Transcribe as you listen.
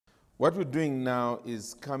What we're doing now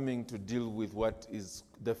is coming to deal with what is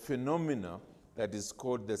the phenomena that is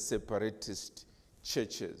called the separatist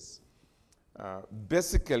churches.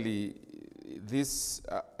 Basically, this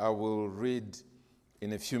I will read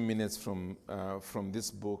in a few minutes from this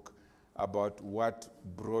book about what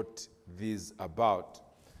brought these about.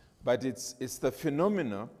 But it's the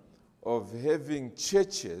phenomena of having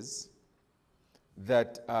churches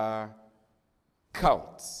that are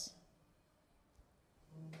cults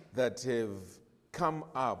that have come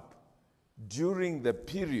up during the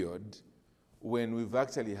period when we've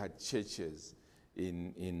actually had churches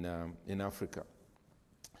in Africa.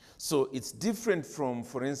 So it's different from,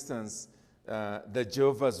 for instance, the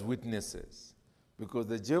Jehovah's Witnesses, because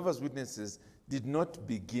the Jehovah's Witnesses did not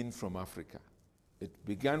begin from Africa. It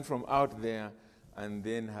began from out there and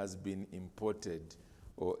then has been imported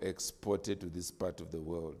or exported to this part of the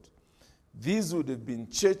world. These would have been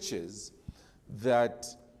churches that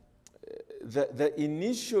the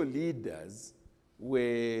initial leaders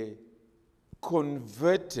were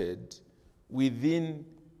converted within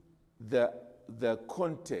the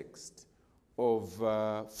context of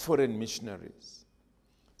foreign missionaries.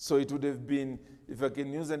 So it would have been, if I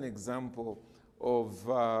can use an example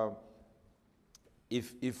of,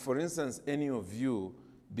 if for instance any of you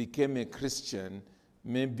became a Christian,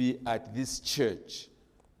 maybe at this church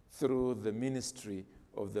through the ministry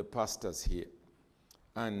of the pastors here.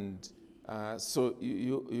 And so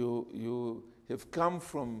you have come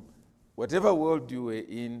from whatever world you were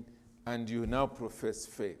in, and you now profess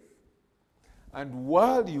faith. And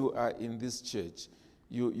while you are in this church,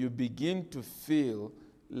 you begin to feel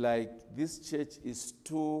like this church is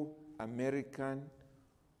too American,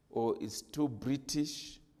 or it's too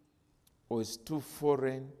British, or it's too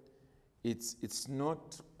foreign. It's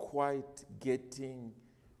not quite getting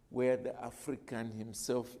where the African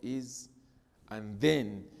himself is. And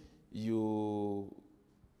then you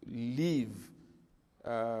leave.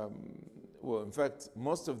 Well, in fact,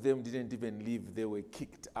 most of them didn't even leave. They were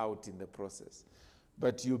kicked out in the process.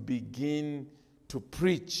 But you begin to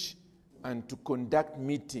preach and to conduct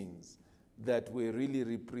meetings that were really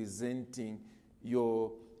representing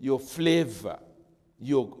your flavor,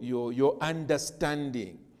 your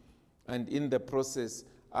understanding. And in the process,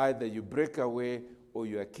 either you break away or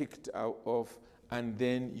you are kicked out of, and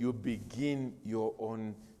then you begin your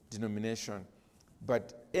own denomination.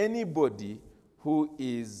 But anybody who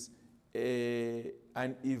is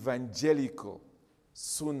an evangelical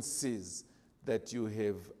soon sees that you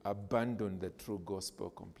have abandoned the true gospel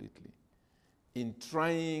completely. In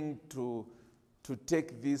trying to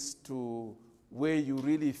take this to where you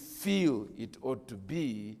really feel it ought to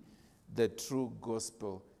be, the true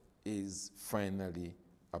gospel is finally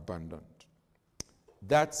abandoned.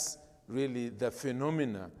 That's really the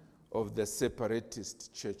phenomena of the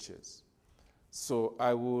separatist churches. So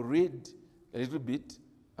I will read a little bit,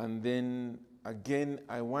 and then again,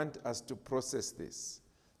 I want us to process this.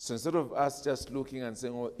 So instead of us just looking and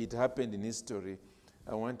saying, oh, it happened in history,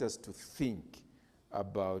 I want us to think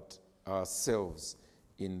about ourselves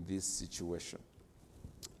in this situation.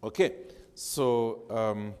 Okay,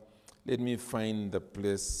 so let me find the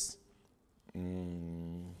place.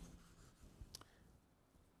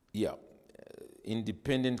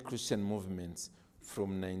 Independent Christian movements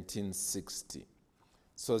from 1960.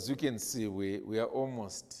 So as you can see, we are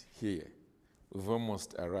almost here. We've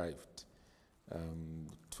almost arrived.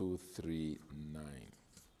 239.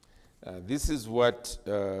 This is what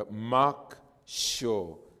Mark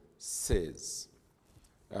Shaw says.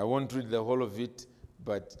 I won't read the whole of it,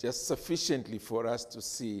 but just sufficiently for us to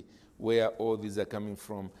see where all these are coming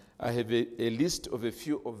from. I have a list of a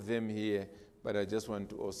few of them here, but I just want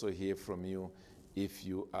to also hear from you if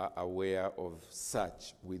you are aware of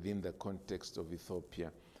such within the context of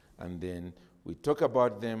Ethiopia. And then we talk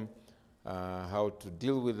about them, how to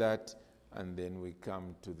deal with that, and then we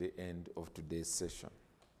come to the end of today's session.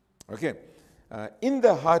 Okay, in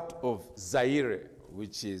the heart of Zaire,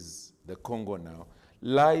 which is the Congo now,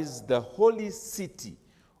 lies the holy city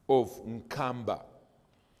of Nkamba.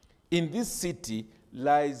 In this city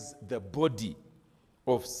lies the body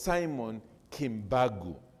of Simon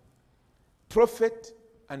Kimbagu, prophet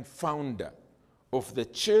and founder of the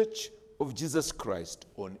Church of Jesus Christ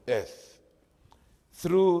on earth,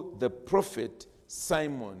 through the prophet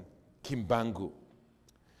Simon Kimbangu.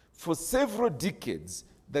 For several decades,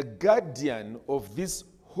 the guardian of this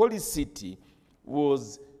holy city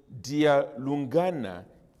was Dialungana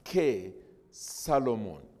K.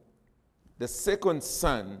 Solomon, the second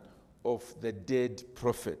son of the dead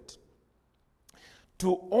prophet.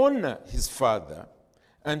 To honor his father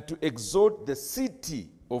and to exalt the city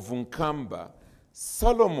of Nkamba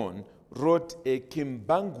Solomon wrote a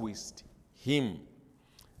Kimbanguist hymn,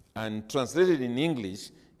 and translated in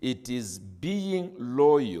English, it is being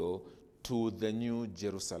loyal to the New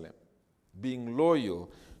Jerusalem. Being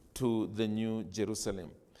loyal to the New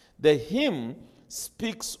Jerusalem. The hymn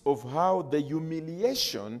speaks of how the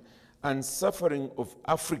humiliation and suffering of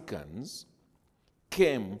Africans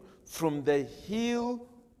came from the heel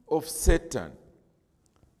of Satan,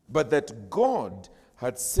 but that God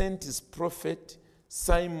had sent his prophet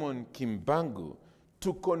Simon Kimbangu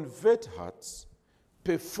to convert hearts,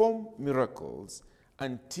 perform miracles,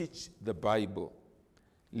 and teach the Bible,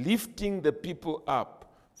 lifting the people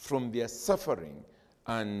up from their suffering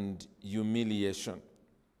and humiliation.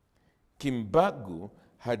 Kimbangu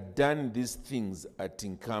had done these things at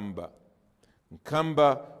Nkamba.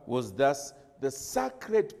 Nkamba was thus the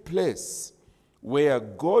sacred place where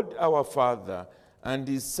God our Father and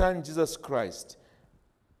his Son Jesus Christ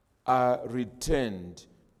are returned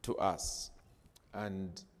to us.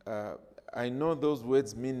 And I know those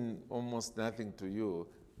words mean almost nothing to you,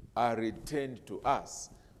 are returned to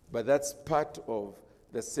us, but that's part of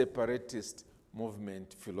the separatist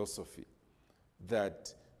movement philosophy,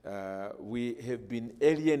 that we have been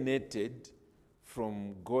alienated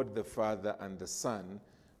from God the Father and the Son,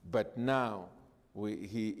 but now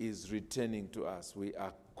he is returning to us. We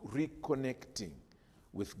are reconnecting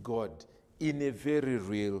with God in a very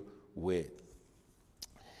real way.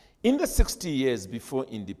 In the 60 years before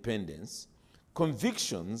independence,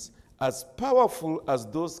 convictions as powerful as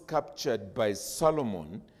those captured by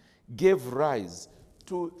Solomon gave rise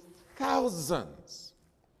to thousands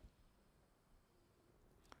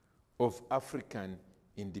of African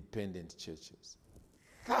independent churches.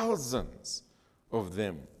 Thousands of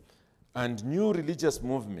them. And new religious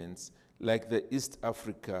movements like the East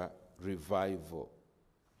Africa Revival.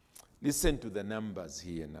 Listen to the numbers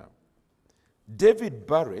here now. David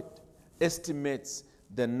Barrett estimates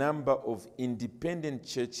the number of independent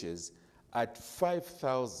churches at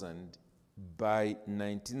 5,000 by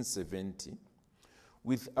 1970,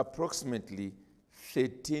 with approximately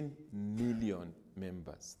 13 million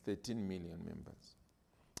members. 13 million members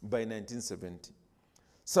by 1970.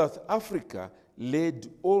 South Africa led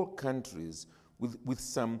all countries with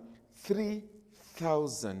some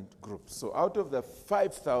 3,000 groups. So out of the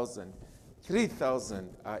 5,000,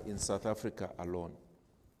 3,000 are in South Africa alone.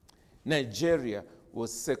 Nigeria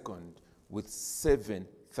was second with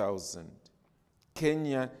 7,000.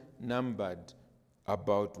 Kenya numbered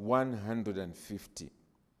about 150.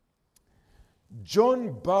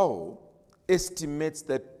 John Bow estimates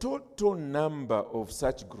the total number of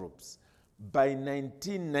such groups by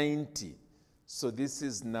 1990, so this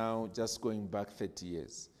is now just going back 30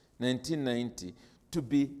 years, 1990, to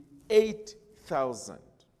be 8,000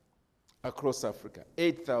 across Africa,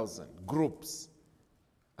 8,000 groups.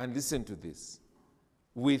 And listen to this,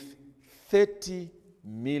 with 30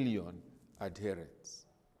 million adherents.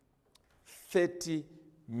 30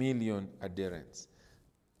 million adherents.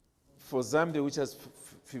 For Zambia, which has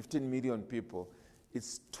 15 million people,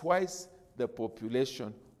 it's twice the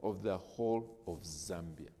population of the whole of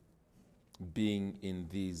Zambia being in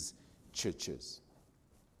these churches.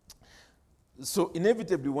 So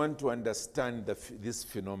inevitably we want to understand this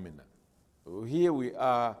phenomena. Here we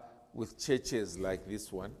are with churches like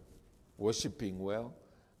this one, worshiping well,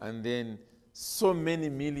 and then so many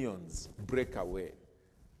millions break away,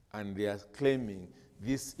 and they are claiming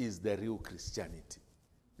this is the real Christianity.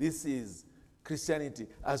 This is Christianity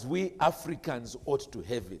as we Africans ought to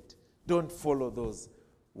have it. Don't follow those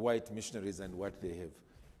white missionaries and what they have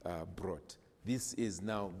brought. This is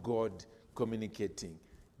now God communicating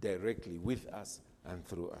directly with us and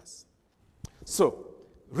through us. So,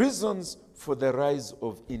 reasons for the rise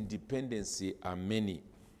of independency are many,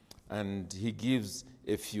 and he gives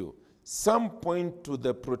a few. Some point to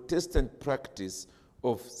the Protestant practice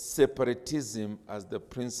of separatism as the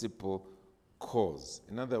principal cause.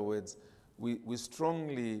 In other words, we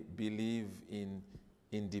strongly believe in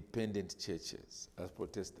independent churches as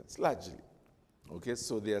Protestants, largely. Okay,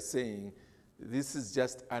 so they are saying this is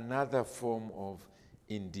just another form of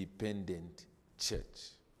independent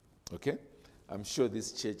church. Okay? I'm sure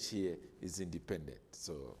this church here is independent.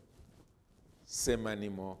 So, same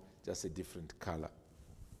animal, just a different color.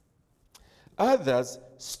 Others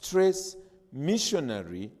stress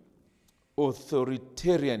missionary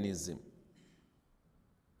authoritarianism.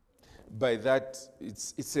 By that,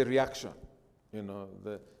 it's a reaction. You know,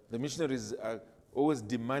 the missionaries are always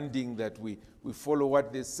demanding that we follow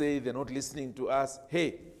what they say. They're not listening to us.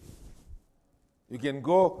 Hey, you can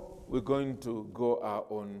go, we're going to go our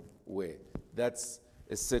own way. That's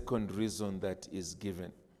a second reason that is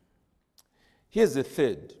given. Here's the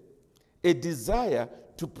third. A desire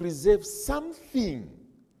to preserve something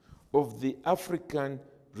of the African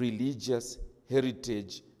religious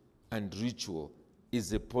heritage and ritual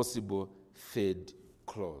is a possible third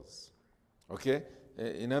clause. Okay?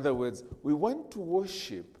 In other words, we want to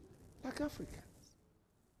worship like Africans.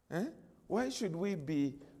 Why should we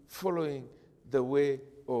be following the way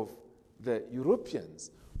of the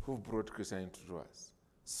Europeans who brought Christianity to us?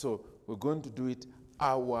 So we're going to do it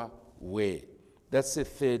our way. That's a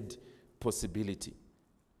third possibility.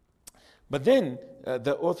 But then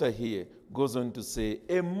the author here goes on to say,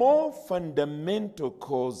 a more fundamental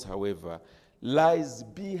cause, however, lies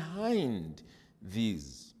behind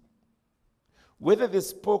these. Whether they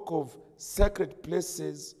spoke of sacred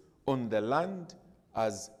places on the land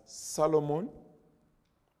as Solomon,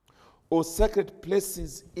 or sacred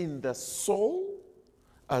places in the soul,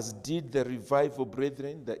 as did the revival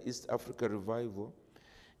brethren, the East Africa revival,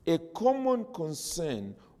 a common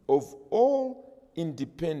concern of all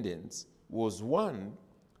independents was one,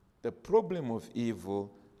 the problem of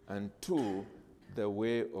evil, and two, the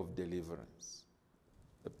way of deliverance.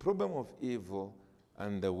 The problem of evil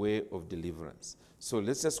and the way of deliverance. So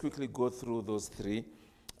let's just quickly go through those three,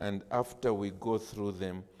 and after we go through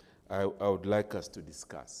them, I would like us to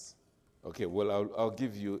discuss. Okay, well, I'll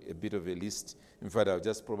give you a bit of a list. In fact, I'll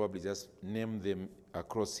just probably just name them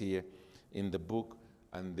across here in the book,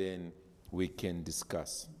 and then we can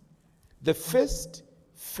discuss. The first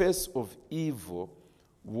phase of evil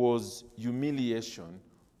was humiliation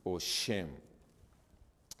or shame.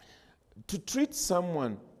 To treat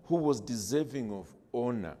someone who was deserving of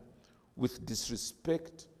honor with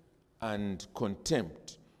disrespect and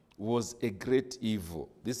contempt was a great evil.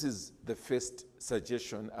 This is the first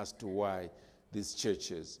suggestion as to why these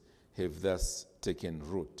churches have thus taken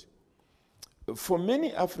root. For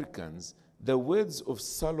many Africans, the words of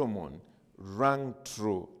Solomon rang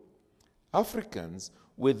true. Africans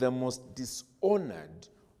were the most dishonored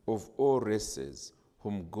of all races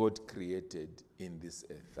whom God created in this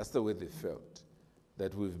earth. That's the way they felt,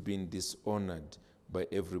 that we've been dishonored by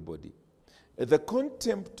everybody. The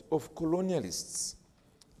contempt of colonialists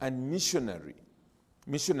and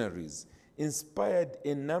missionaries inspired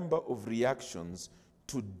a number of reactions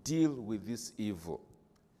to deal with this evil.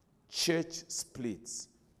 Church splits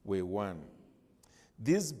were one.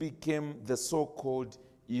 These became the so-called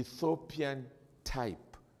Ethiopian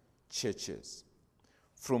type churches,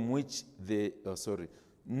 from which they,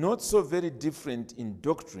 not so very different in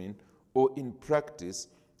doctrine or in practice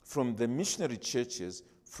from the missionary churches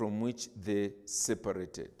from which they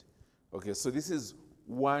separated. Okay, so this is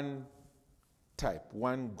one type,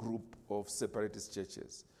 one group of separatist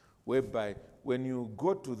churches, whereby when you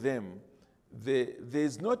go to them,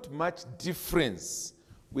 there's not much difference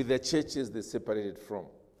with the churches they separated from,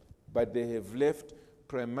 but they have left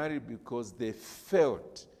primarily because they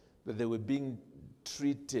felt that they were being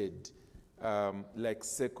treated like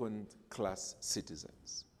second-class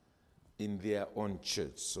citizens in their own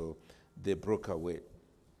church, so they broke away.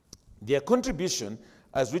 Their contribution,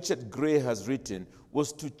 as Richard Gray has written,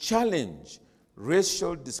 was to challenge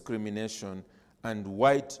racial discrimination and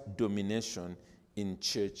white domination in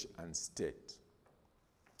church and state.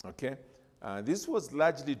 Okay? This was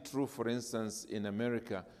largely true, for instance, in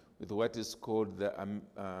America with what is called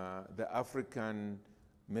the African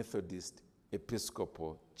Methodist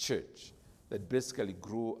Episcopal Church that basically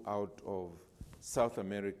grew out of South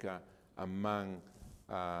America among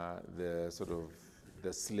the sort of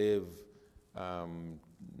the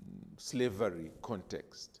slavery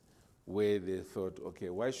context, where they thought, okay,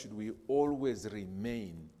 why should we always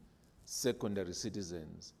remain secondary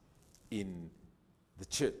citizens in the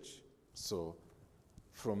church? So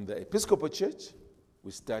from the Episcopal Church,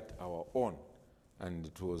 we start our own, and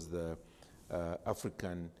it was the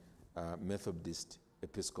African Methodist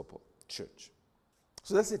Episcopal Church.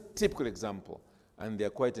 So that's a typical example, and there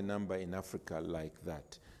are quite a number in Africa like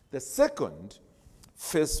that. The second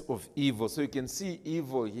phase of evil, so you can see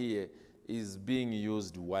evil here is being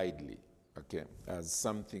used widely, okay, as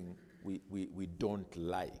something we don't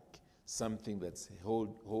like, something that's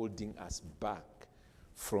holding us back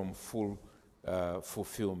from full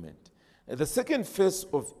fulfillment. The second phase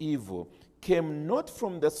of evil came not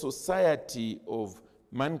from the society of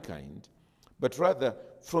mankind, but rather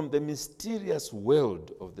from the mysterious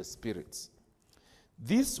world of the spirits.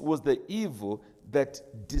 This was the evil that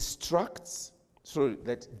detracts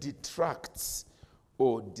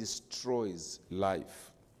or destroys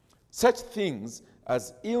life. Such things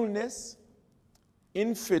as illness,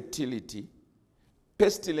 infertility,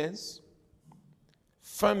 pestilence,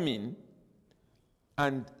 famine,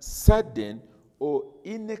 and sudden or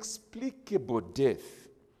inexplicable death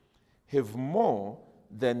have more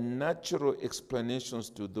than natural explanations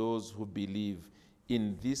to those who believe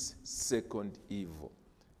in this second evil.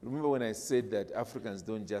 Remember when I said that Africans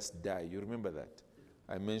don't just die? You remember that?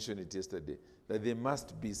 I mentioned it yesterday, that there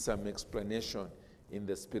must be some explanation in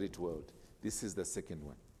the spirit world. This is the second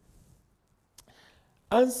one.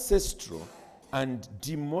 Ancestral and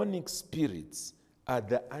demonic spirits are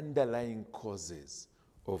the underlying causes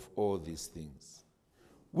of all these things.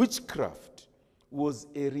 Witchcraft was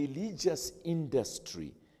a religious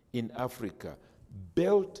industry in Africa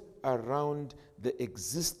built around the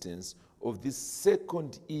existence of this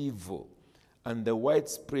second evil and the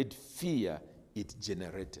widespread fear it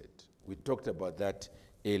generated. We talked about that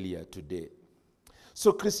earlier today.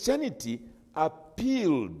 So Christianity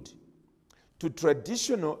appealed to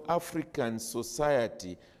traditional African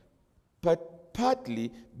society, but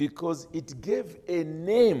partly because it gave a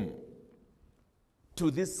name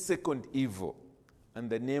to this second evil, and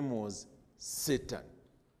the name was Satan.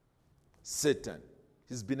 Satan.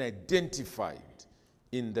 He's been identified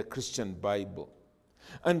in the Christian Bible.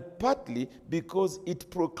 And partly because it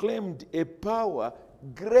proclaimed a power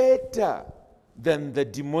greater than the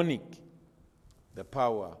demonic, the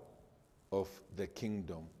power of the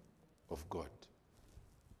kingdom of God.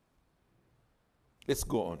 Let's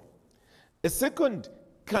go on. A second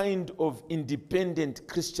kind of independent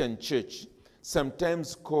Christian church,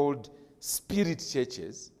 sometimes called spirit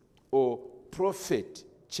churches or prophet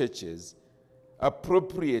churches,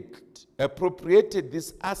 appropriated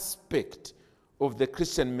this aspect of the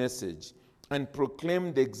Christian message and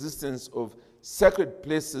proclaimed the existence of sacred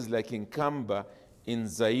places like in Kamba, in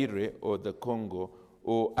Zaire or the Congo,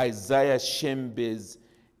 or Isaiah Shembe's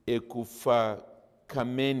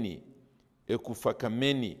Ekufakameni,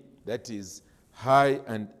 that is high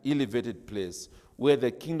and elevated place where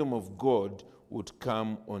the kingdom of God would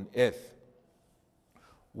come on earth.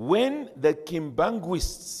 When the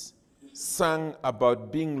Kimbanguists sang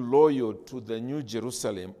about being loyal to the New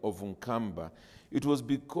Jerusalem of Nkamba, it was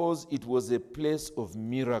because it was a place of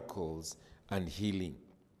miracles and healing.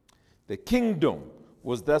 The kingdom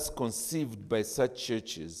was thus conceived by such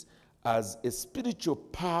churches as a spiritual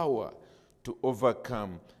power to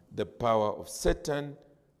overcome the power of Satan,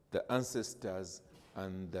 the ancestors,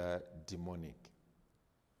 and the demonic.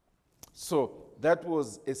 So that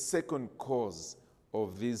was a second cause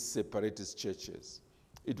of these separatist churches.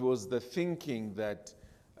 It was the thinking that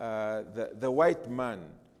the white man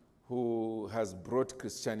who has brought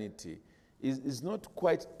Christianity is not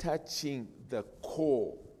quite touching the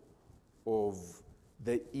core of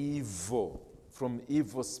the evil, from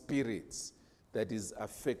evil spirits that is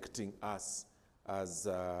affecting us as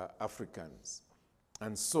Africans.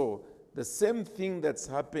 And so the same thing that's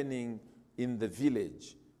happening in the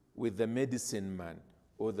village with the medicine man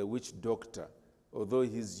or the witch doctor, although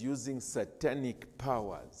he's using satanic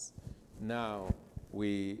powers, now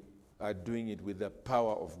we are doing it with the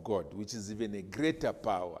power of God, which is even a greater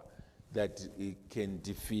power that it can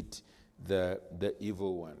defeat the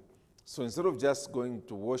evil one. So instead of just going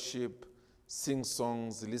to worship, sing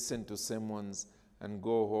songs, listen to sermons, and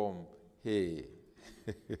go home, hey,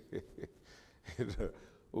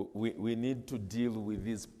 we need to deal with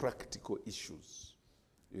these practical issues.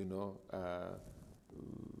 You know,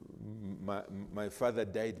 my father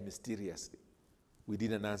died mysteriously. We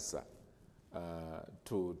didn't answer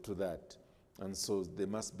to that. And so there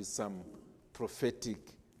must be some prophetic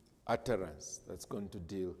utterance that's going to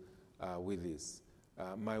deal with this.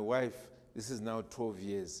 My wife, this is now 12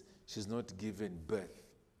 years, she's not given birth.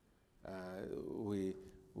 We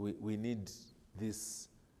need this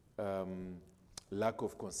lack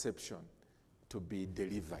of conception to be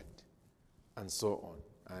delivered, and so on.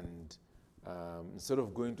 And instead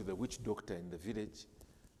of going to the witch doctor in the village,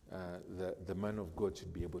 the man of God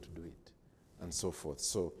should be able to do it, and so forth.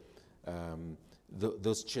 So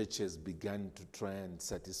those churches began to try and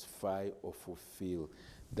satisfy or fulfill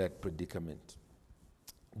that predicament.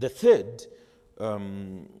 The third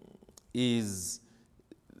is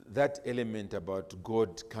that element about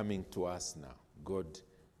God coming to us now. God,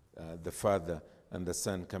 the Father and the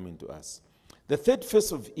Son coming to us. The third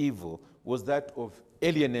phase of evil was that of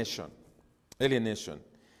alienation. Alienation.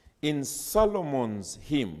 In Solomon's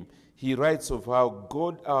hymn, he writes of how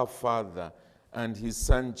God our Father and his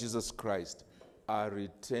Son Jesus Christ are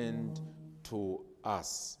returned to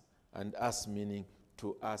us, and us meaning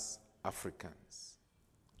to us Africans.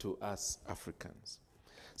 To us Africans.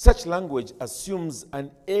 Such language assumes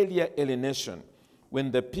an earlier alienation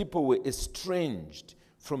when the people were estranged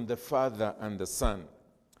from the Father and the Son.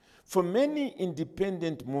 For many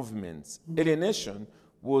independent movements, alienation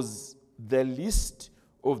was the least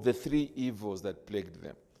of the three evils that plagued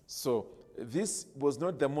them. So this was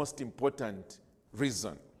not the most important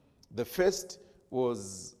reason. The first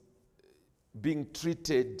was being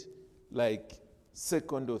treated like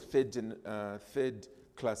second or third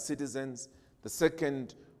class citizens. The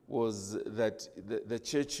second was that the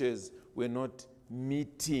churches were not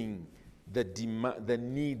meeting the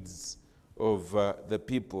needs of the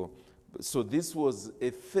people. So this was a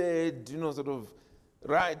third, sort of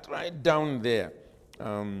right down there,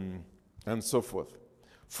 and so forth.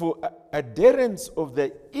 For adherents of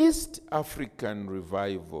the East African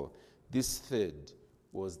revival, this third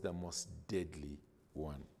was the most deadly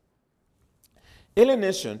one.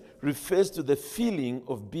 Alienation refers to the feeling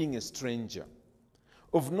of being a stranger,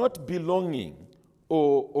 of not belonging,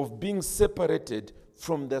 or of being separated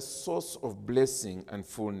from the source of blessing and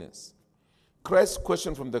fullness. Christ's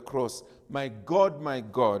question from the cross, my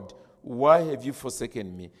God, why have you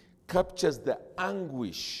forsaken me?" captures the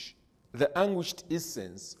anguished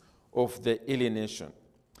essence of the alienation.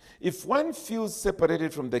 If one feels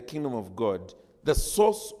separated from the kingdom of God, the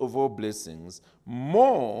source of all blessings,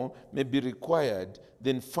 more may be required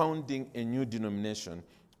than founding a new denomination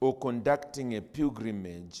or conducting a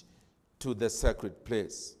pilgrimage to the sacred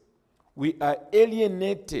place. We are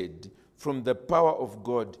alienated from the power of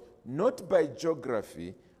God, not by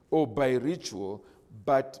geography or by ritual,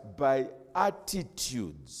 but by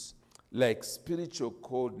attitudes like spiritual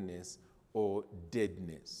coldness or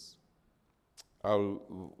deadness.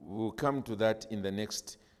 We'll come to that in the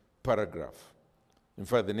next paragraph. In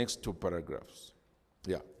fact, the next two paragraphs.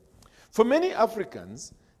 Yeah. For many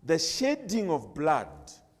Africans, the shedding of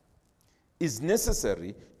blood is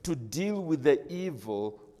necessary to deal with the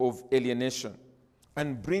evil of alienation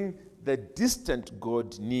and bring the distant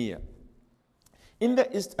God near. In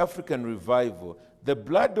the East African revival, the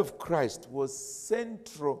blood of Christ was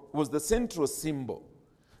the central symbol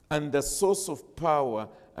and the source of power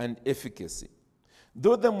and efficacy.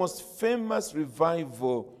 Though the most famous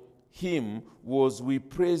revival hymn was "We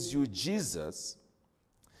Praise You, Jesus,"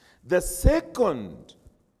 the second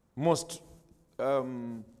most,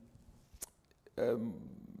 the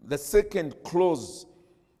close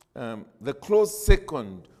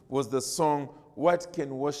second was the song "What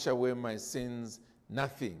Can Wash Away My Sins?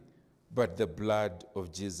 Nothing but the blood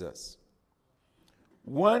of Jesus."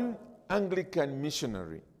 One Anglican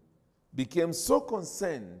missionary became so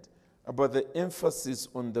concerned about the emphasis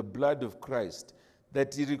on the blood of Christ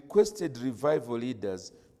that he requested revival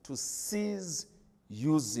leaders to cease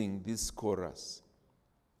using this chorus.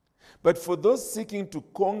 But for those seeking to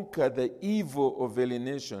conquer the evil of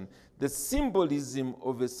alienation, the symbolism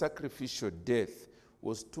of a sacrificial death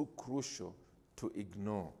was too crucial to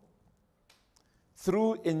ignore.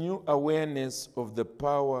 Through a new awareness of the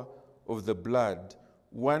power of the blood,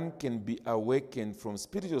 one can be awakened from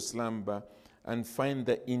spiritual slumber and find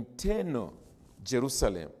the internal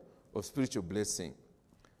Jerusalem of spiritual blessing.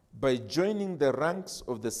 By joining the ranks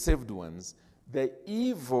of the saved ones, the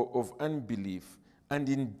evil of unbelief and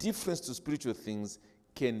indifference to spiritual things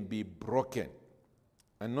can be broken.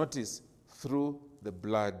 And notice, through the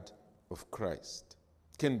blood of Christ,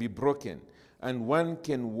 can be broken, and one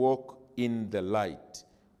can walk in the light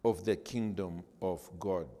of the kingdom of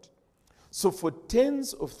God. So for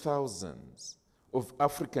tens of thousands of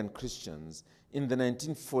African Christians in the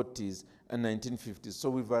 1940s and 1950s, so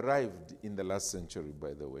we've arrived in the last century,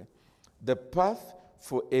 by the way, the path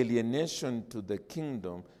for alienation to the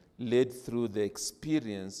kingdom led through the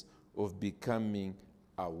experience of becoming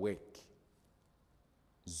awake.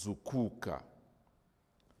 Zukuka.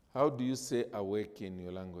 How do you say awake in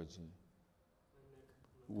your language?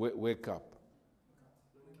 Wake up.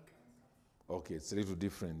 Okay, it's a little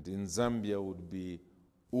different. In Zambia would be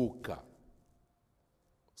uka.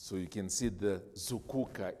 So you can see the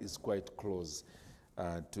zukuka is quite close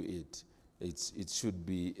to it. It should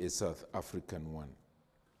be a South African one.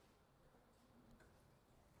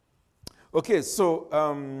 Okay, so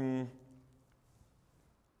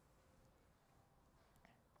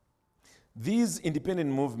these independent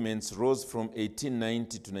movements rose from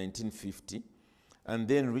 1890 to 1950 and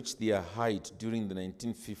then reached their height during the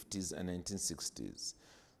 1950s and 1960s.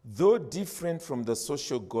 Though different from the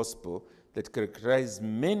social gospel that characterized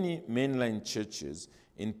many mainline churches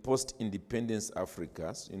in post-independence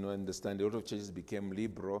Africa, understand a lot of churches became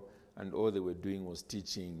liberal and all they were doing was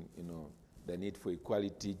teaching, the need for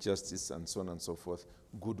equality, justice, and so on and so forth,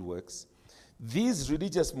 good works. These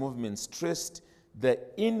religious movements stressed the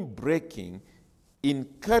inbreaking in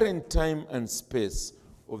current time and space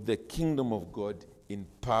of the kingdom of God in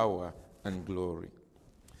power and glory.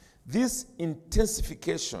 This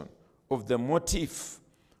intensification of the motif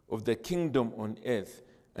of the kingdom on earth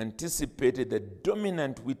anticipated the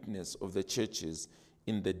dominant witness of the churches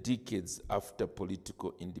in the decades after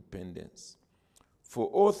political independence. For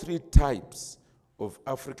all three types of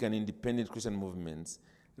African independent Christian movements,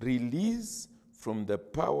 release from the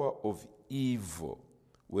power of evil,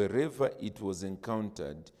 wherever it was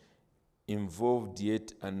encountered, involved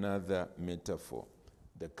yet another metaphor,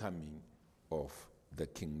 the coming of the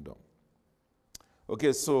kingdom.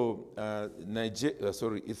 Okay, so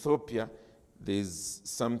Ethiopia, there's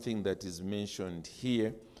something that is mentioned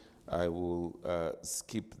here. I will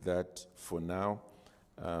skip that for now.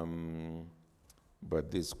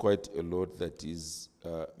 But there's quite a lot that is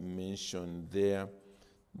mentioned there.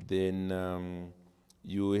 Then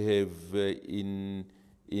you have in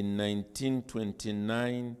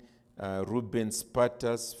 1929, Reuben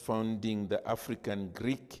Spartas founding the African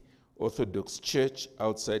Greek Orthodox Church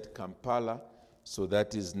outside Kampala. So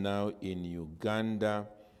that is now in Uganda.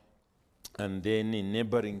 And then in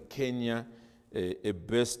neighboring Kenya, a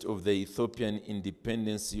burst of the Ethiopian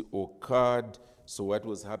independence occurred. So what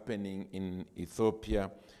was happening in Ethiopia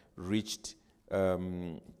reached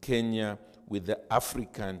Kenya, with the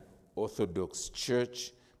African Orthodox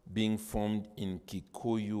Church being formed in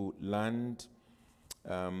Kikuyu land.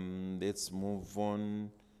 Let's move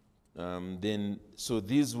on. So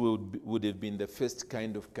these would have been the first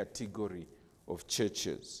kind of category of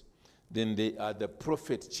churches. Then they are the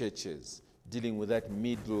prophet churches, dealing with that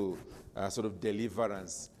middle sort of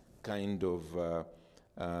deliverance kind of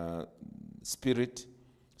spirit.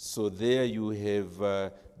 So there you have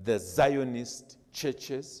the Zionist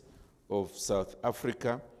churches of South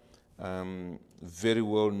Africa, very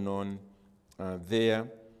well known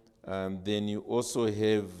there. Then you also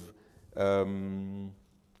have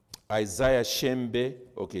Isaiah Shembe.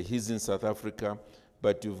 Okay, he's in South Africa,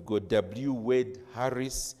 but you've got W. Wade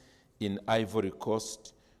Harris in Ivory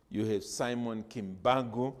Coast. You have Simon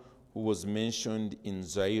Kimbangu, who was mentioned in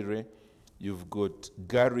Zaire. You've got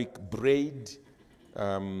Garrick Braid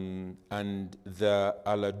and the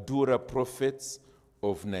Aladura prophets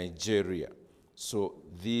of Nigeria. So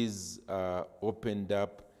these opened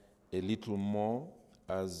up a little more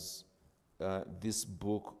as this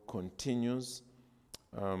book continues.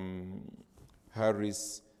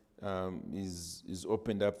 Harris is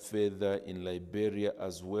opened up further in Liberia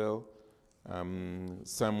as well.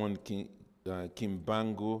 Simon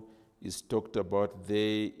Kimbangu is talked about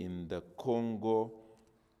there in the Congo.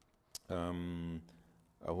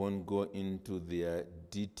 I won't go into their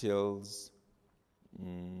details.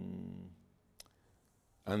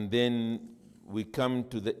 And then we come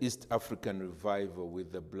to the East African revival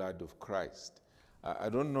with the blood of Christ. I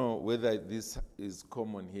don't know whether this is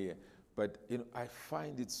common here, but I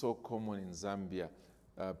find it so common in Zambia.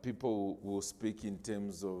 People will speak in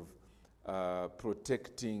terms of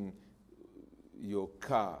protecting your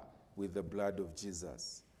car with the blood of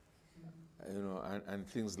Jesus, and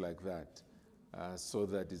things like that, so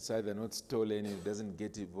that it's either not stolen, it doesn't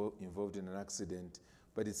get involved in an accident,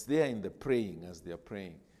 but it's there in the praying as they are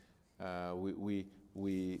praying. We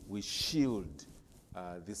shield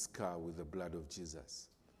this car with the blood of Jesus,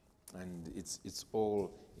 and it's all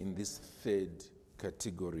in this third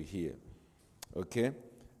category here. Okay.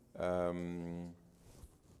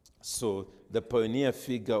 So the pioneer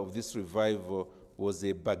figure of this revival was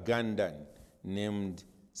a Bagandan named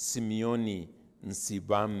Simeoni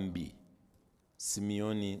Nsibambi.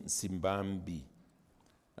 Simeoni Nsibambi.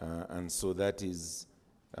 And so that is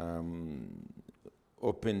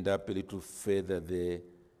opened up a little further there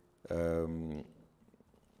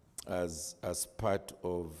as part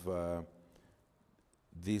of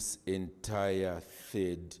this entire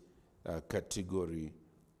third category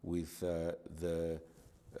with the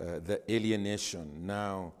alienation.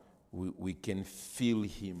 Now we can feel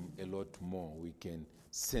him a lot more. We can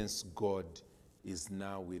sense God is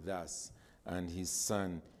now with us, and his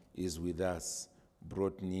Son is with us,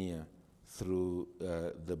 brought near through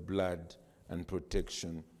the blood and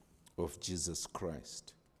protection of Jesus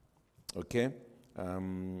Christ. Okay?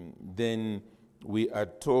 Then we are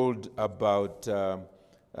told about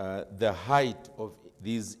the height of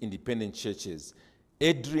these independent churches.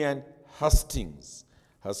 Adrian Hastings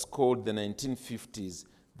has called the 1950s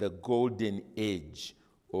the golden age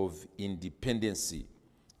of independency.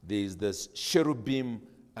 There is the cherubim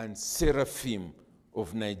and seraphim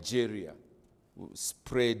of Nigeria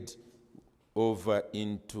spread over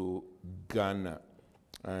into Ghana.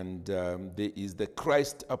 And there is the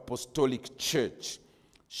Christ Apostolic Church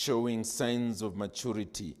showing signs of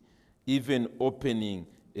maturity, even opening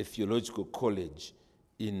a theological college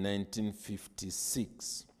in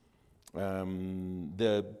 1956.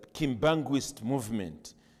 The Kimbanguist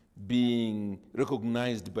movement being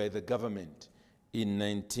recognized by the government in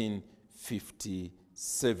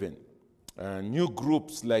 1957. New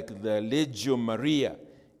groups like the Legio Maria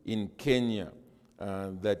in Kenya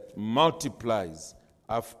that multiplies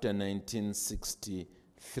after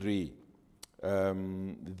 1963.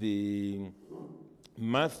 The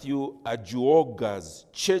Matthew Ajuoga's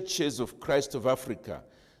Churches of Christ of Africa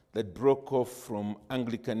that broke off from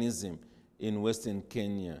Anglicanism in Western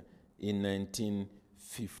Kenya in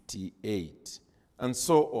 1958, and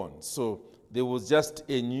so on. So there was just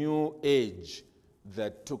a new age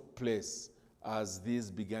that took place as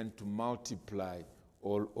these began to multiply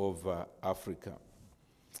all over Africa.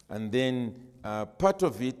 And then part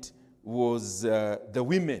of it was the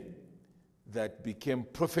women that became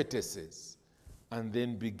prophetesses and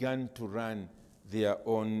then began to run their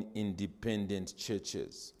own independent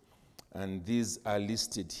churches. And these are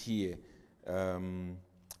listed here,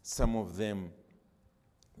 some of them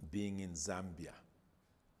being in Zambia.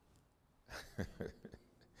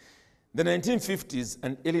 The 1950s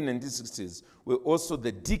and early 1960s were also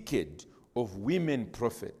the decade of women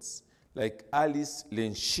prophets, like Alice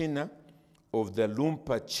Lenshina of the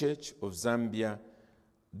Lumpa Church of Zambia,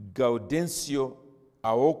 Gaudencio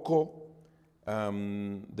Aoko,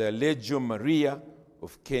 the Legio Maria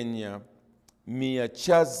of Kenya, Mia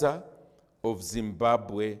Chaza of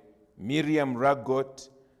Zimbabwe, Miriam Ragot,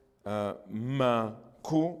 Ma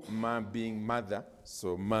Ku, Ma being mother,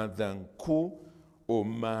 so Mother Nku, or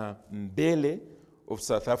Ma Mbele of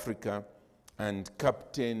South Africa, and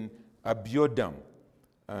Captain Abiodun,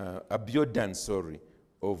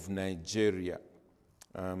 of Nigeria,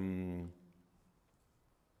 and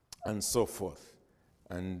so forth.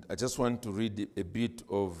 And I just want to read a bit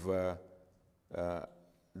of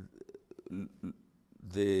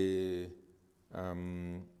the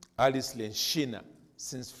Alice Lenshina,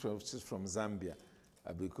 since she's from Zambia,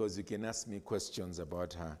 because you can ask me questions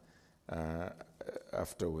about her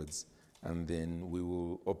afterwards, and then we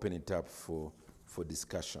will open it up for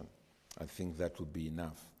discussion. I think that would be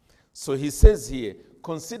enough. So he says here,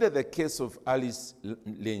 consider the case of Alice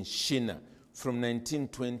Lenshina from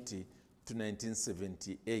 1920 to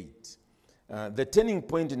 1978. The turning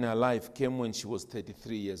point in her life came when she was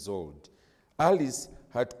 33 years old. Alice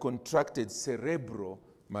had contracted cerebral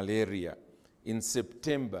malaria in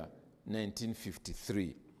September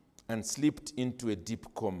 1953 and slipped into a deep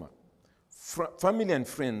coma. Family and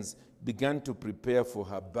friends began to prepare for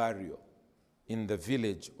her burial in the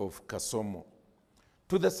village of Kasomo.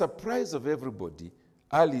 To the surprise of everybody,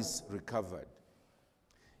 Alice recovered.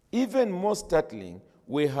 Even more startling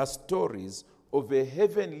were her stories of a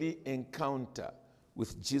heavenly encounter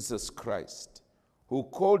with Jesus Christ, who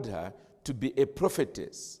called her to be a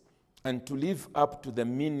prophetess and to live up to the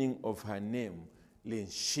meaning of her name,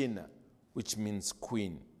 Lenshina, which means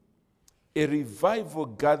queen. A revival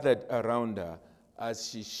gathered around her as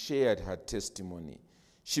she shared her testimony.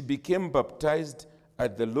 She became baptized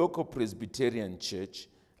at the local Presbyterian church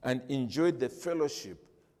and enjoyed the fellowship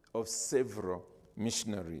of several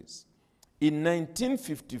missionaries. In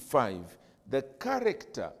 1955, the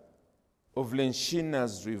character of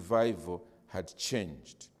Lenshina's revival had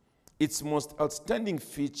changed. Its most outstanding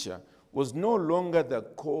feature was no longer the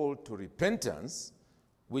call to repentance,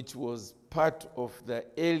 which was part of the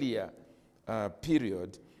earlier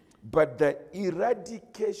period, but the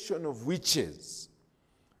eradication of witches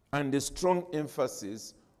and a strong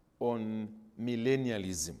emphasis on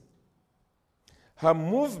millennialism. Her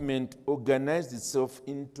movement organized itself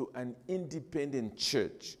into an independent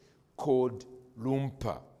church called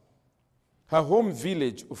Lumpa. Her home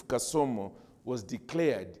village of Kasomo was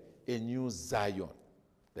declared a new Zion,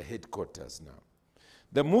 the headquarters now.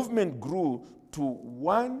 The movement grew to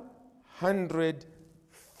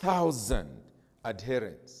 100,000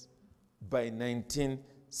 adherents by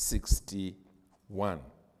 1961.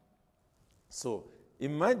 So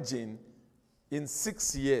imagine in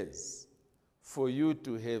 6 years for you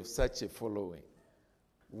to have such a following.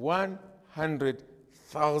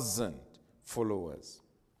 100,000 followers.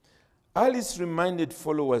 Alice reminded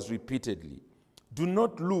followers repeatedly, do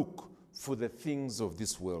not look for the things of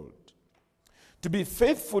this world. To be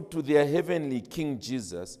faithful to their heavenly King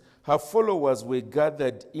Jesus, her followers were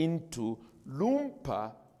gathered into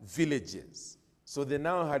Lumpa villages. So they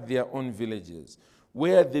now had their own villages,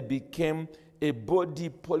 where they became a body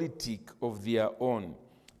politic of their own,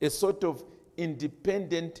 a sort of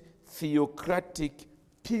independent, theocratic,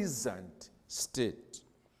 peasant state.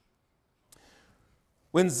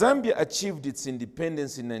 When Zambia achieved its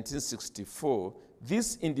independence in 1964,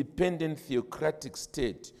 this independent theocratic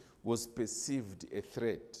state was perceived a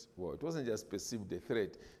threat. Well, it wasn't just perceived a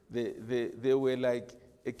threat. They were like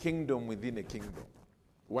a kingdom within a kingdom,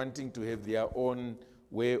 wanting to have their own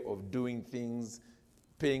way of doing things,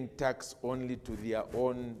 paying tax only to their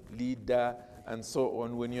own leader, and so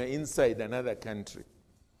on, when you're inside another country.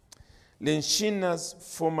 Lenshina's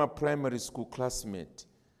former primary school classmate,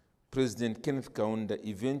 President Kenneth Kaunda,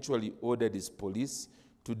 eventually ordered his police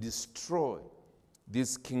to destroy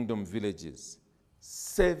these kingdom villages.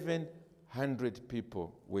 700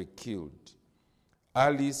 people were killed.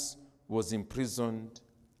 Alice was imprisoned.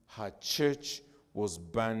 Her church was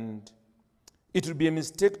burned. It would be a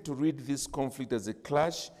mistake to read this conflict as a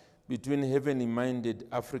clash between heavenly-minded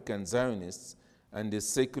African Zionists and a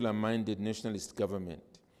secular-minded nationalist government.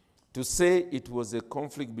 To say it was a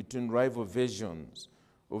conflict between rival versions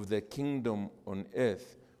of the kingdom on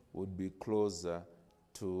earth would be closer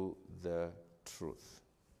to the truth.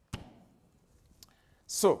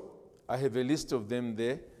 So, I have a list of them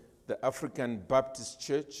there. The African Baptist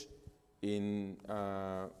Church in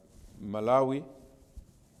Malawi,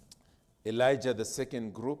 Elijah the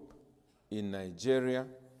Second Group in Nigeria,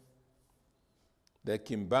 the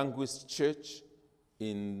Kimbanguist Church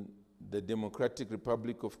in the Democratic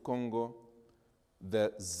Republic of Congo,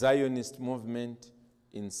 the Zionist movement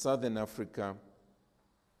in Southern Africa.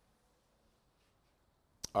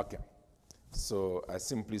 Okay, so I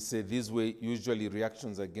simply say these were usually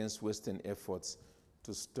reactions against Western efforts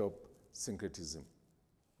to stop syncretism.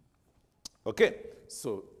 Okay,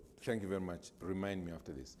 so thank you very much. Remind me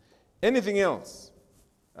after this. Anything else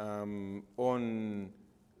on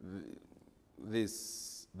the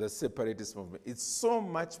separatist movement? It's so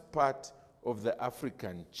much part of the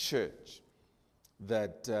African church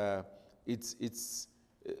that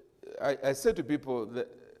I say to people that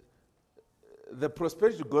the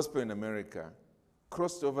prosperity gospel in America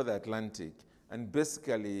crossed over the Atlantic and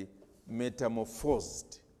basically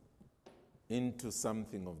metamorphosed into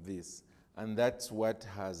something of this. And that's what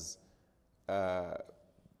has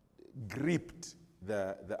gripped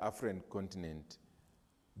the African continent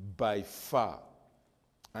by far.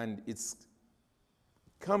 And it's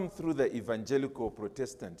come through the evangelical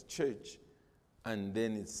Protestant church, and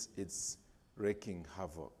then it's wreaking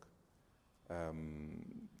havoc.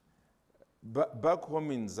 Back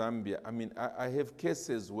home in Zambia, I mean, I have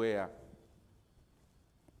cases where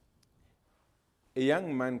a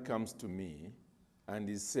young man comes to me and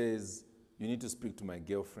he says, "You need to speak to my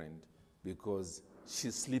girlfriend because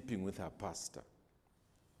she's sleeping with her pastor."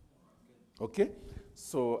 Okay?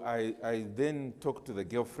 So I then talk to the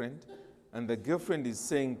girlfriend, and the girlfriend is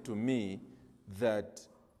saying to me that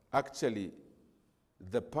actually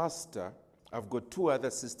the pastor, I've got two other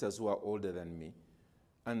sisters who are older than me,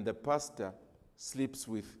 and the pastor sleeps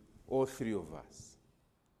with all three of us.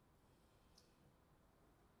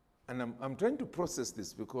 And I'm trying to process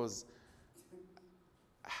this because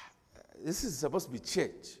this is supposed to be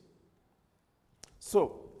church.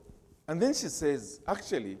 So, and then she says,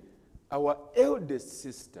 actually, our eldest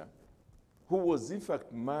sister, who was in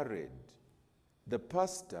fact married, the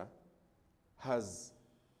pastor has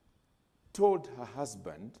told her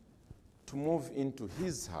husband to move into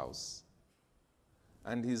his house,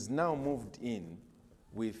 and he's now moved in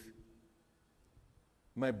with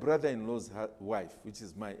my brother-in-law's wife, which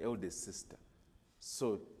is my eldest sister.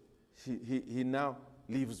 So he now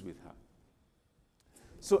lives with her.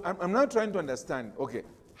 So I'm now trying to understand, okay,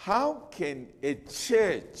 how can a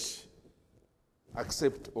church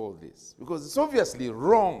accept all this? Because it's obviously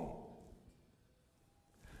wrong.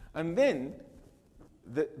 And then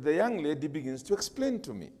the young lady begins to explain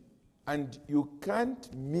to me, and you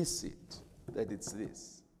can't miss it, that it's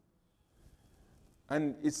this.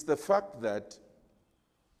 And it's the fact that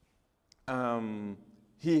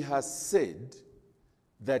he has said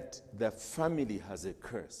that the family has a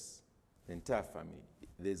curse, the entire family.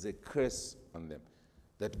 There's a curse on them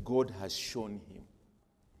that God has shown him.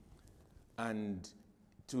 And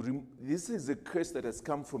this is a curse that has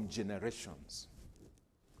come from generations.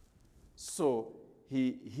 So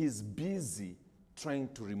he's busy trying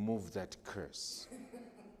to remove that curse.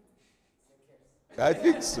 I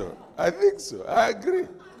think so. I agree.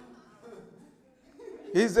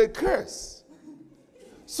 He's a curse.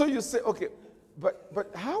 So you say, okay,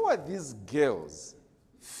 but how are these girls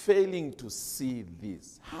failing to see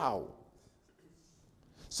this? How?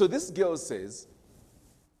 So this girl says,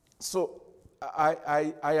 so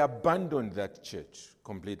I abandoned that church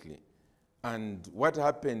completely. And what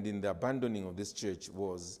happened in the abandoning of this church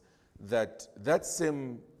was that that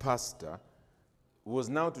same pastor was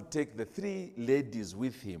now to take the three ladies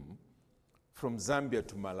with him from Zambia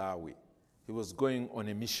to Malawi. He was going on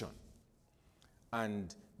a mission.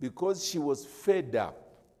 And because she was fed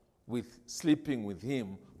up with sleeping with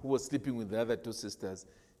him who was sleeping with the other two sisters,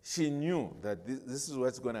 she knew that this is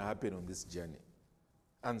what's going to happen on this journey.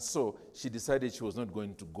 And so she decided she was not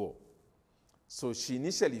going to go. So she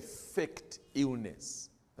initially faked illness,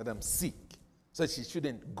 that I'm sick, so she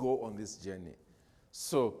shouldn't go on this journey.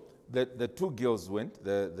 So the two girls went,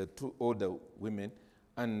 the two older women,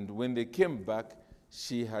 and when they came back,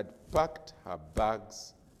 she had packed her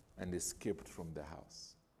bags and escaped from the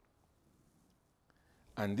house.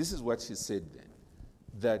 And this is what she said then,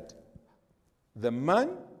 that the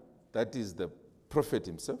man, that is the prophet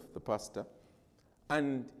himself, the pastor,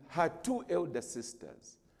 and her two elder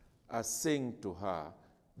sisters are saying to her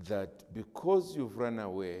that because you've run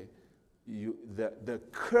away, the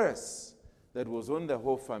curse that was on the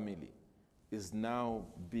whole family is now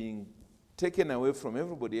being taken away from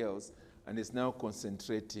everybody else and is now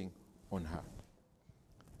concentrating on her.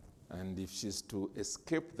 And if she's to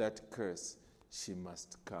escape that curse, she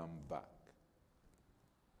must come back.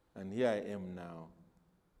 And here I am now,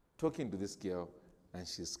 talking to this girl, and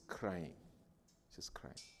she's crying. She's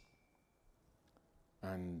crying.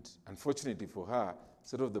 And unfortunately for her,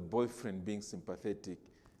 instead of the boyfriend being sympathetic,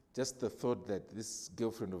 just the thought that this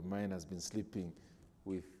girlfriend of mine has been sleeping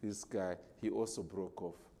with this guy, he also broke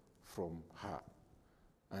off from her.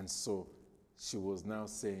 And so she was now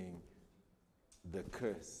saying, the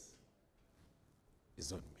curse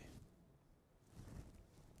is on me.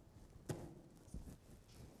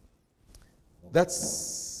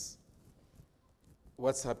 That's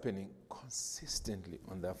what's happening consistently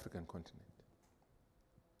on the African continent.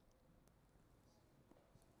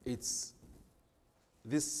 It's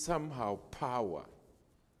this somehow power,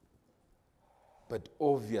 but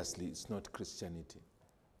obviously it's not Christianity,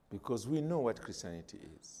 because we know what Christianity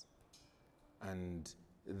is. And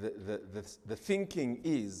the thinking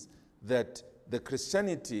is that the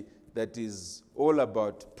Christianity that is all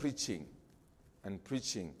about preaching and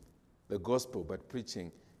preaching the gospel, but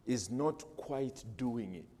preaching, is not quite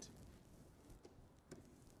doing it.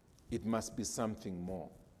 It must be something more.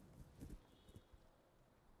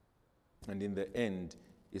 And in the end,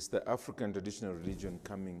 it's the African traditional religion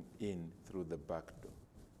coming in through the back door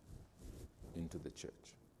into the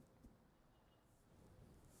church.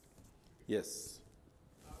 Yes?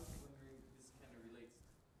 I was wondering if this kind of relates.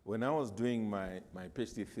 When I was doing my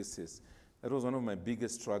PhD thesis, that was one of my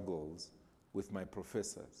biggest struggles with my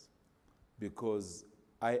professors, because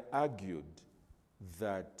I argued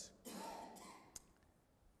that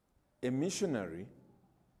a missionary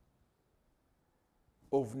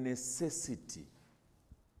of necessity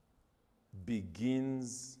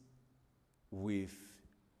begins with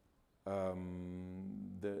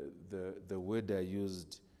the word I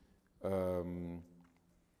used,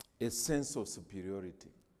 a sense of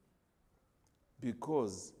superiority,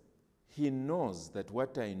 because he knows that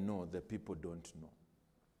what I know, the people don't know.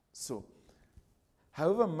 So,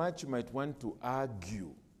 however much you might want to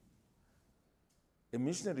argue, a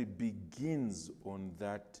missionary begins on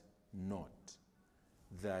that note,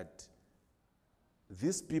 that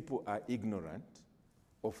these people are ignorant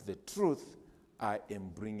of the truth. I am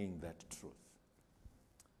bringing that truth.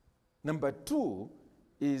 Number two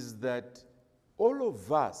is that all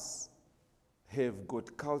of us have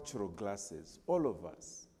got cultural glasses, all of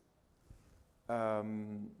us.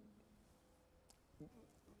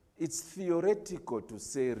 It's theoretical to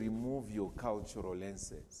say remove your cultural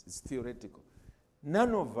lenses. It's theoretical.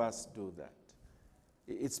 None of us do that.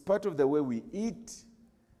 It's part of the way we eat.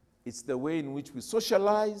 It's the way in which we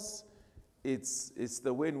socialize. It's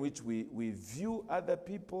the way in which we view other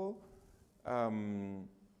people. And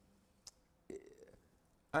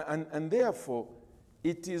therefore,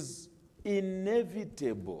 it is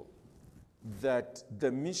inevitable that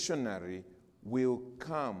the missionary will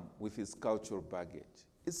come with his cultural baggage.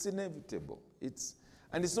 It's inevitable.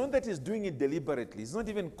 And it's not that he's doing it deliberately. He's not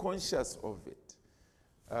even conscious of it.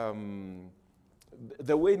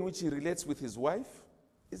 The way in which he relates with his wife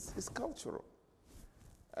is cultural.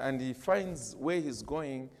 And he finds where he's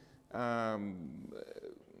going.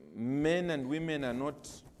 Men and women are not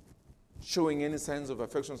showing any signs of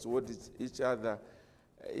affection towards each other.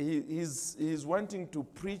 He's wanting to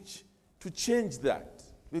preach to change that,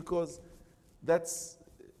 because that's,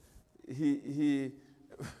 I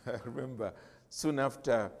remember soon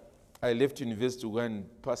after I left university, I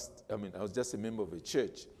was just a member of a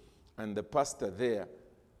church, and the pastor there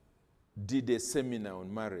did a seminar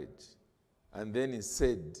on marriage. And then he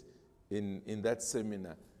said in that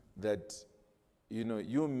seminar that,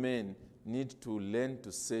 you men need to learn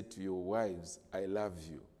to say to your wives, I love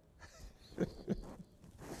you.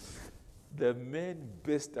 The men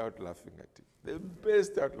burst out laughing at him. They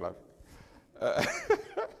burst out laughing.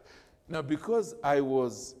 Now, because I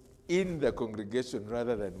was in the congregation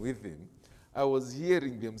rather than with him, I was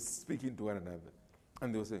hearing them speaking to one another.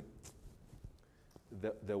 And they were saying,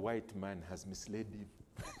 the white man has misled him.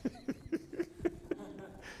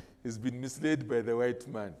 He's been misled by the white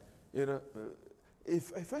man. You know,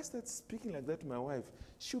 if I start speaking like that to my wife,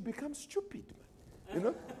 she'll become stupid, man. You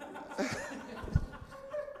know?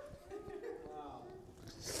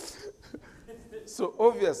 So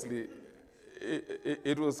obviously,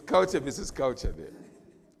 it was culture versus culture there.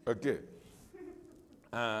 Okay.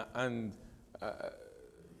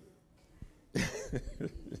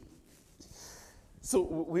 So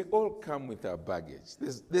we all come with our baggage.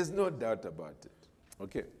 There's no doubt about it.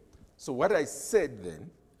 Okay. So what I said then,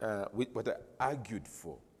 what I argued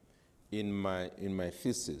for in my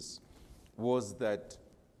thesis, was that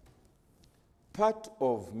part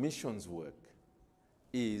of missions work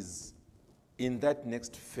is in that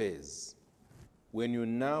next phase, when you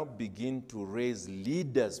now begin to raise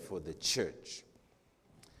leaders for the church,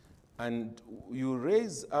 and you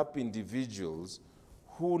raise up individuals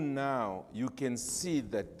who now you can see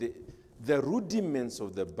that the rudiments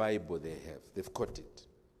of the Bible they've caught it.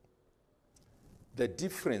 The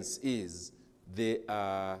difference is they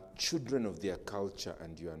are children of their culture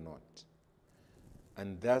and you are not.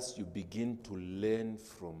 And thus you begin to learn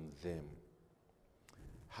from them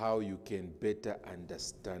how you can better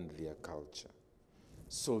understand their culture.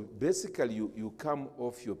 So basically you come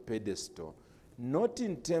off your pedestal, not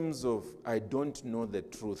in terms of I don't know the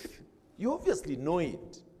truth. You obviously know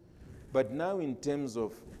it. But now in terms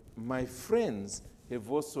of my friends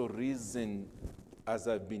have also risen as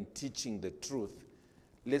I've been teaching the truth.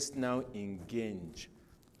 Let's now engage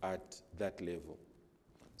at that level.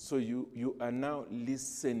 So you are now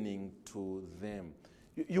listening to them.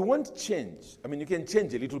 You won't change. I mean, you can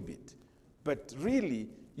change a little bit. But really,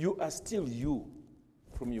 you are still you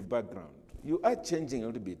from your background. You are changing a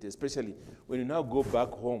little bit, especially when you now go back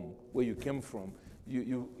home where you came from.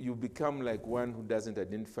 You become like one who doesn't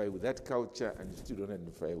identify with that culture and you still don't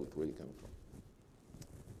identify with where you come from.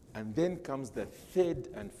 And then comes the third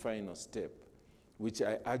and final step, which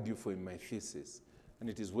I argue for in my thesis, and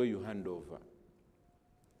it is where you hand over.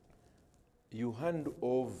 You hand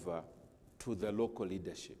over to the local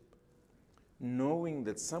leadership, knowing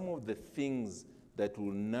that some of the things that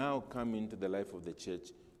will now come into the life of the church,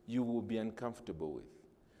 you will be uncomfortable with.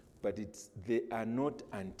 But they are not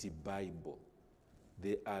anti-Bible.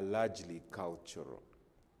 They are largely cultural.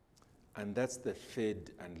 And that's the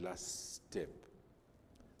third and last step.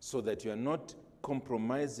 So that you are not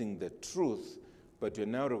compromising the truth, but you're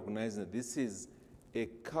now recognizing that this is a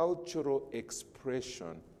cultural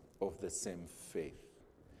expression of the same faith.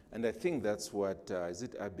 And I think that's what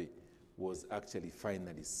Abby was actually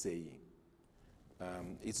finally saying.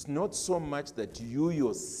 It's not so much that you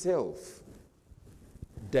yourself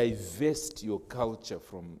divest your culture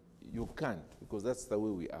from, you can't, because that's the way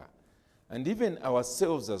we are. And even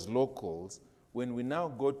ourselves as locals, when we now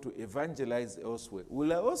go to evangelize elsewhere,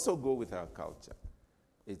 we'll also go with our culture.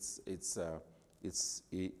 It's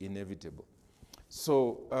inevitable.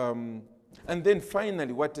 So, and then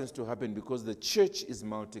finally, what tends to happen, because the church is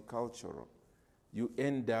multicultural, you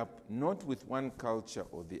end up not with one culture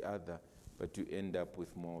or the other, but you end up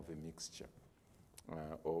with more of a mixture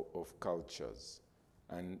of cultures.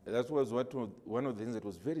 And that was one of the things that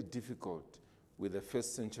was very difficult with the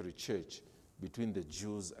first century church between the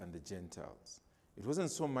Jews and the Gentiles. It wasn't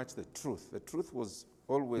so much the truth. The truth was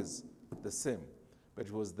always the same, but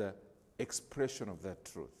it was the expression of that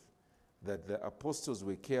truth, that the apostles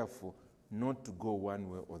were careful not to go one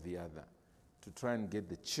way or the other, to try and get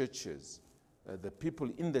the churches, the people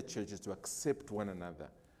in the churches to accept one another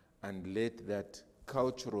and let that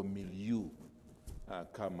cultural milieu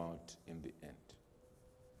come out in the end.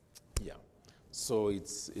 Yeah. So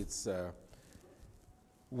it's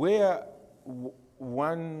where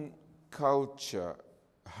one culture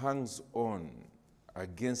hangs on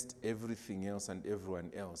against everything else and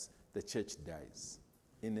everyone else, the church dies,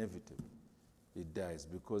 inevitably. It dies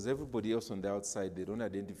because everybody else on the outside, they don't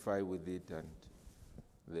identify with it and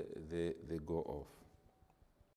they go off.